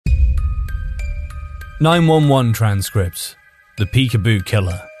911 transcripts. The Peekaboo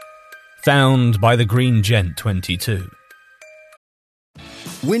Killer. Found by the Green Gent 22.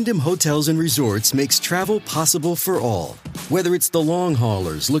 Wyndham Hotels and Resorts makes travel possible for all. Whether it's the long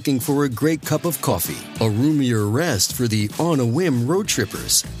haulers looking for a great cup of coffee, a roomier rest for the on-a-whim road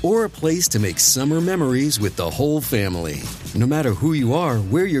trippers, or a place to make summer memories with the whole family. No matter who you are,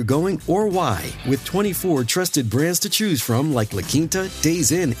 where you're going, or why, with 24 trusted brands to choose from like La Quinta,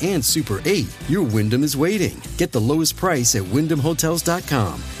 Days Inn, and Super 8, your Wyndham is waiting. Get the lowest price at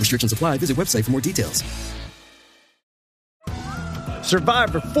WyndhamHotels.com. Restrictions apply. Visit website for more details.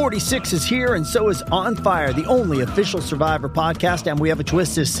 Survivor 46 is here, and so is On Fire, the only official Survivor podcast, and we have a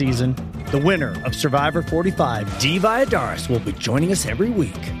twist this season. The winner of Survivor 45, Dee Valladares, will be joining us every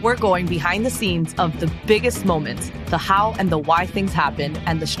week. We're going behind the scenes of the biggest moments, the how and the why things happen,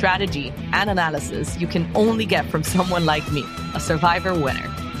 and the strategy and analysis you can only get from someone like me, a Survivor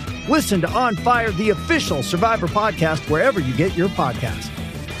winner. Listen to On Fire, the official Survivor podcast, wherever you get your podcasts.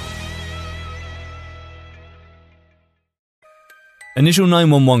 Initial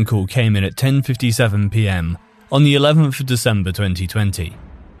 911 call came in at 10:57 p.m. on the 11th of December 2020.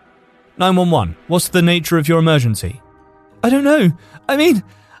 911, what's the nature of your emergency? I don't know. I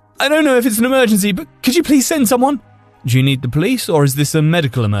don't know if it's an emergency, but could you please send someone? Do you need the police, or is this a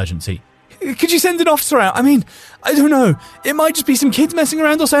medical emergency? Could you send an officer out? I don't know. It might just be some kids messing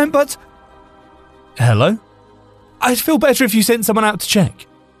around or something, but... Hello? I'd feel better if you sent someone out to check.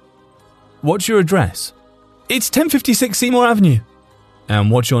 What's your address? It's 1056 Seymour Avenue. And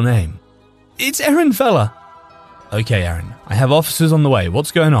what's your name? It's Erin Feller. Okay, Erin, I have officers on the way.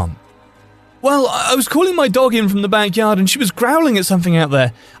 What's going on? Well, I was calling my dog in from the backyard and she was growling at something out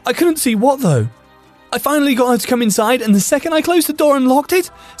there. I couldn't see what, though. I finally got her to come inside, and the second I closed the door and locked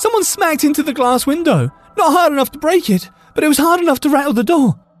it, someone smacked into the glass window. Not hard enough to break it, but it was hard enough to rattle the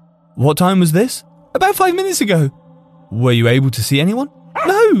door. What time was this? About 5 minutes ago. Were you able to see anyone?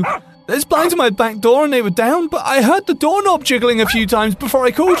 No! There's blinds on my back door and they were down, but I heard the doorknob jiggling a few times before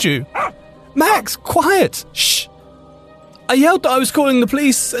I called you. Max, quiet! Shh! I yelled that I was calling the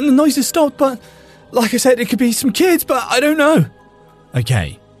police and the noises stopped, but like I said, it could be some kids, but I don't know.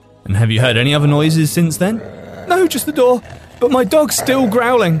 Okay, and have you heard any other noises since then? No, just the door, but my dog's still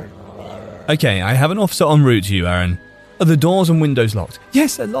growling. Okay, I have an officer en route to you, Erin. Are the doors and windows locked?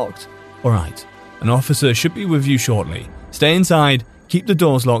 Yes, they're locked. Alright, an officer should be with you shortly. Stay inside. Keep the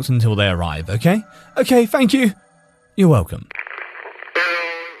doors locked until they arrive, okay? Okay, thank you. You're welcome.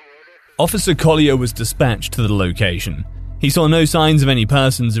 Officer Collier was dispatched to the location. He saw no signs of any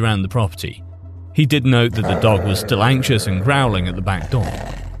persons around the property. He did note that the dog was still anxious and growling at the back door.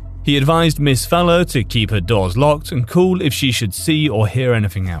 He advised Miss Feller to keep her doors locked and call if she should see or hear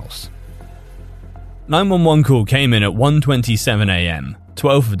anything else. 911 call came in at 1:27 a.m.,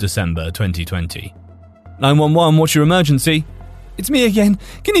 12th of December 2020. 911, what's your emergency? It's me again.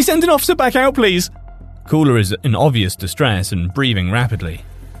 Can you send an officer back out, please? Caller is in obvious distress and breathing rapidly.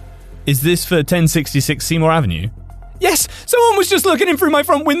 Is this for 1066 Seymour Avenue? Yes, someone was just looking in through my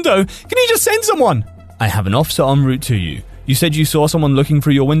front window. Can you just send someone? I have an officer en route to you. You said you saw someone looking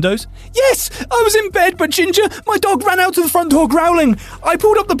through your windows? Yes, I was in bed, but Ginger, my dog ran out to the front door growling. I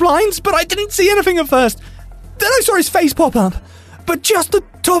pulled up the blinds, but I didn't see anything at first. Then I saw his face pop up, but just the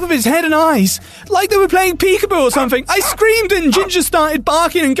top of his head and eyes, like they were playing peekaboo or something. I screamed and Ginger started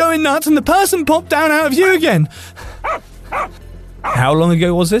barking and going nuts, and the person popped down out of view again. How long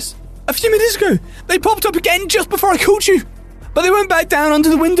ago was this? A few minutes ago. They popped up again just before I called you, but they went back down under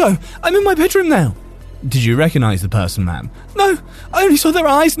the window. I'm in my bedroom now. Did you recognize the person, ma'am? No, I only saw their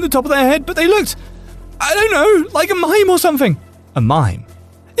eyes and the top of their head, but they looked, I don't know, like a mime or something. A mime?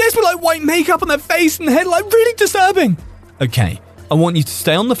 Yes, but like white makeup on their face and head, like really disturbing. Okay, I want you to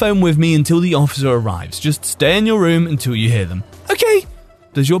stay on the phone with me until the officer arrives. Just stay in your room until you hear them. Okay.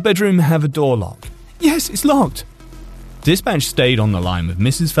 Does your bedroom have a door lock? Yes, it's locked. Dispatch stayed on the line with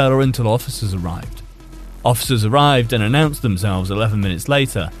Mrs. Feller until officers arrived. Officers arrived and announced themselves 11 minutes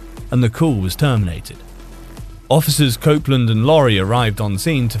later, and the call was terminated. Officers Copeland and Laurie arrived on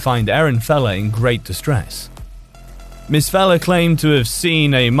scene to find Erin Feller in great distress. Miss Feller claimed to have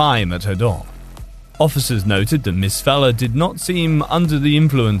seen a mime at her door. Officers noted that Miss Feller did not seem under the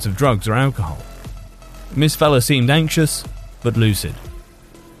influence of drugs or alcohol. Miss Feller seemed anxious, but lucid.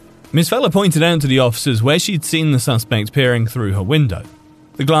 Miss Feller pointed out to the officers where she'd seen the suspect peering through her window.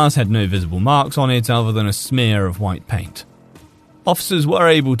 The glass had no visible marks on it other than a smear of white paint. Officers were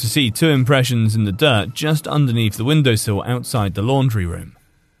able to see two impressions in the dirt just underneath the windowsill outside the laundry room.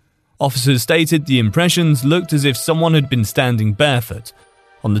 Officers stated the impressions looked as if someone had been standing barefoot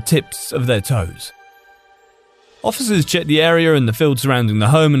on the tips of their toes. Officers checked the area and the field surrounding the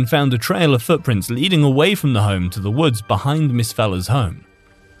home and found a trail of footprints leading away from the home to the woods behind Miss Feller's home.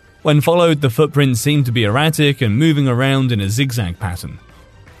 When followed, the footprints seemed to be erratic and moving around in a zigzag pattern.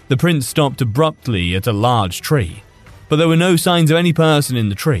 The prints stopped abruptly at a large tree, but there were no signs of any person in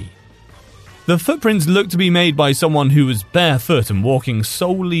the tree. The footprints looked to be made by someone who was barefoot and walking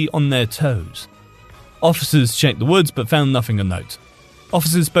solely on their toes. Officers checked the woods but found nothing of note.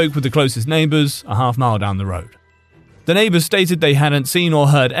 Officers spoke with the closest neighbours, a half-mile down the road. The neighbours stated they hadn't seen or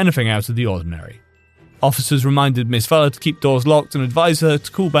heard anything out of the ordinary. Officers reminded Miss Feller to keep doors locked and advised her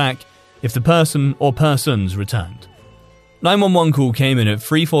to call back if the person or persons returned. 911 call came in at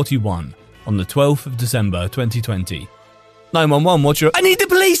 3:41 on the 12th of December 2020. 911, what's your... I need the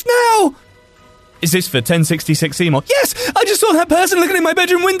police now! Is this for 1066 Seymour? Yes! I just saw that person looking in my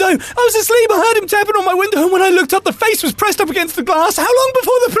bedroom window! I was asleep, I heard him tapping on my window, and when I looked up, the face was pressed up against the glass. How long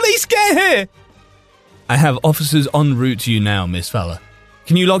before the police get here? I have officers en route to you now, Miss Feller.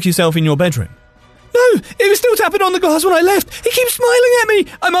 Can you lock yourself in your bedroom? No! He was still tapping on the glass when I left! He keeps smiling at me!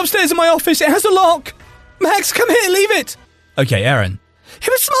 I'm upstairs in my office, it has a lock! Max, come here, leave it! Okay, Erin. He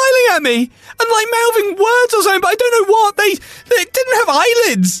was smiling at me! And like mouthing words or something, but I don't know what! They didn't have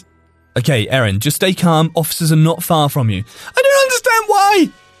eyelids! Okay, Erin, just stay calm. Officers are not far from you. I don't understand why!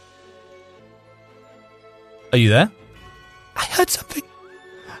 Are you there? I heard something.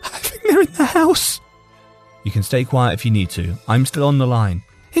 I think they're in the house. You can stay quiet if you need to. I'm still on the line.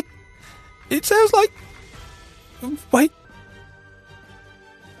 It sounds like... Wait.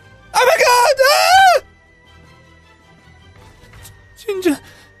 Oh my God! Ah!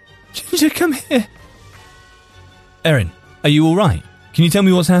 Ginger, come here. Erin, are you alright? Can you tell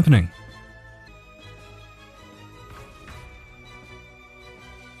me what's happening?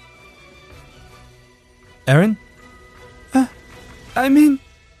 Erin?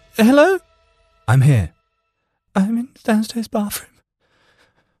 Hello? I'm here. I'm in the downstairs bathroom.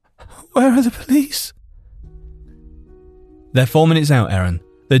 Where are the police? They're 4 minutes out, Erin.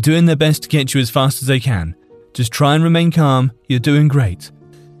 They're doing their best to get you as fast as they can. Just try and remain calm. You're doing great.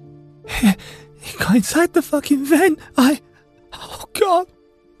 He got inside the fucking vent. Oh, God.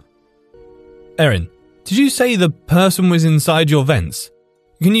 Erin, did you say the person was inside your vents?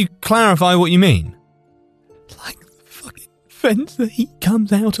 Can you clarify what you mean? Like the fucking vents the heat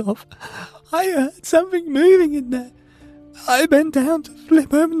comes out of. I heard something moving in there. I bent down to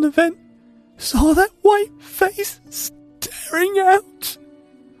flip open the vent. Saw that white face staring out.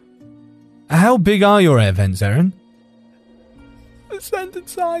 How big are your air vents, Erin? The standard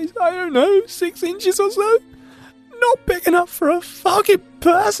size, I don't know, 6 inches or so. Not big enough for a fucking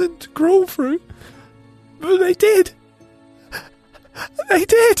person to crawl through. But they did. They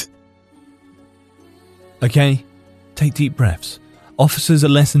did. Okay, take deep breaths. Officers are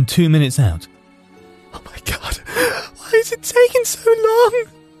less than 2 minutes out. Oh my God, why is it taking so long?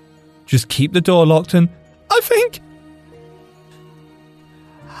 Just keep the door locked and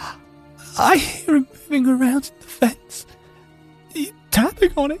I hear him moving around in the fence. He's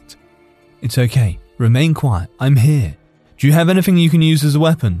tapping on it. It's okay. Remain quiet. I'm here. Do you have anything you can use as a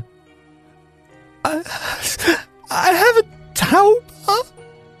weapon? I have a towel bar.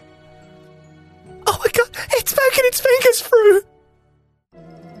 Oh my God, it's poking its fingers through.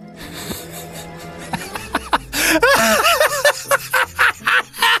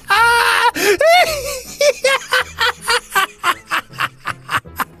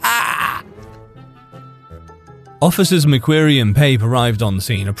 Officers McQuarrie and Pape arrived on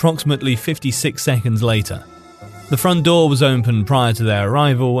scene approximately 56 seconds later. The front door was open prior to their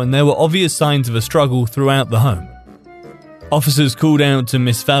arrival and there were obvious signs of a struggle throughout the home. Officers called out to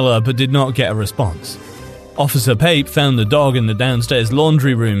Miss Feller but did not get a response. Officer Pape found the dog in the downstairs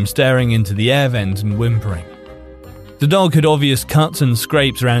laundry room staring into the air vent and whimpering. The dog had obvious cuts and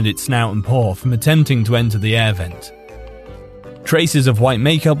scrapes around its snout and paw from attempting to enter the air vent. Traces of white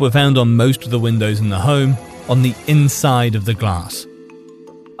makeup were found on most of the windows in the home, on the inside of the glass.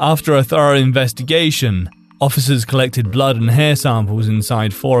 After a thorough investigation, officers collected blood and hair samples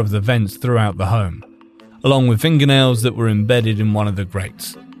inside 4 of the vents throughout the home, along with fingernails that were embedded in one of the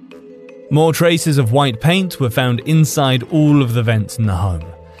grates. More traces of white paint were found inside all of the vents in the home.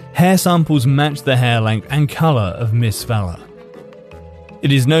 Hair samples matched the hair length and colour of Miss Feller.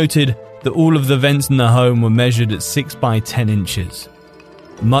 It is noted that all of the vents in the home were measured at 6 by 10 inches.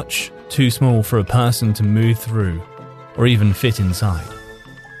 Much too small for a person to move through or even fit inside.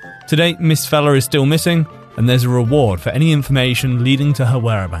 To date, Miss Feller is still missing, and there's a reward for any information leading to her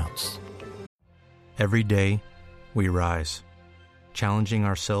whereabouts. Every day, we rise, challenging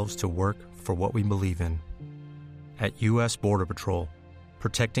ourselves to work for what we believe in. At U.S. Border Patrol,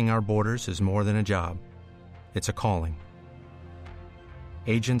 protecting our borders is more than a job. It's a calling.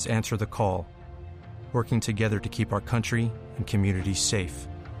 Agents answer the call, working together to keep our country and communities safe.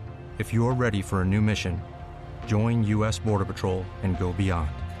 If you're ready for a new mission, join U.S. Border Patrol and go beyond.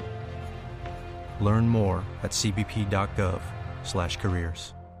 Learn more at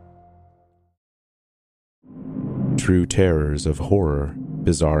cbp.gov/careers. True terrors of horror,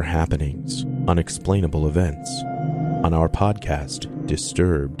 bizarre happenings, unexplainable events. On our podcast,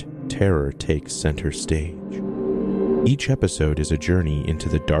 Disturbed, terror takes center stage. Each episode is a journey into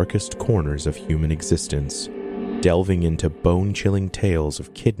the darkest corners of human existence, delving into bone-chilling tales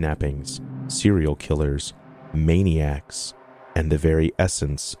of kidnappings, serial killers, maniacs, and the very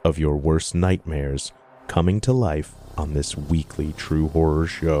essence of your worst nightmares coming to life on this weekly true horror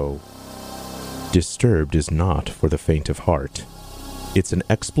show. Disturbed is not for the faint of heart. It's an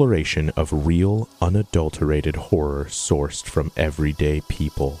exploration of real, unadulterated horror sourced from everyday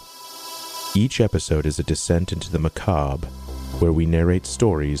people. Each episode is a descent into the macabre, where we narrate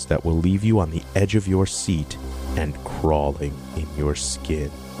stories that will leave you on the edge of your seat and crawling in your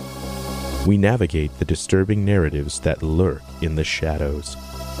skin. We navigate the disturbing narratives that lurk in the shadows,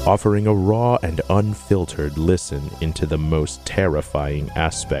 offering a raw and unfiltered listen into the most terrifying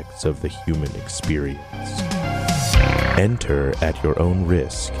aspects of the human experience. Enter at your own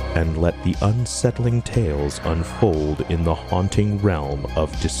risk and let the unsettling tales unfold in the haunting realm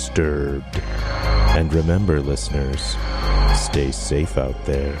of Disturbed. And remember, listeners, stay safe out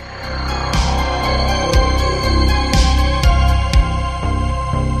there.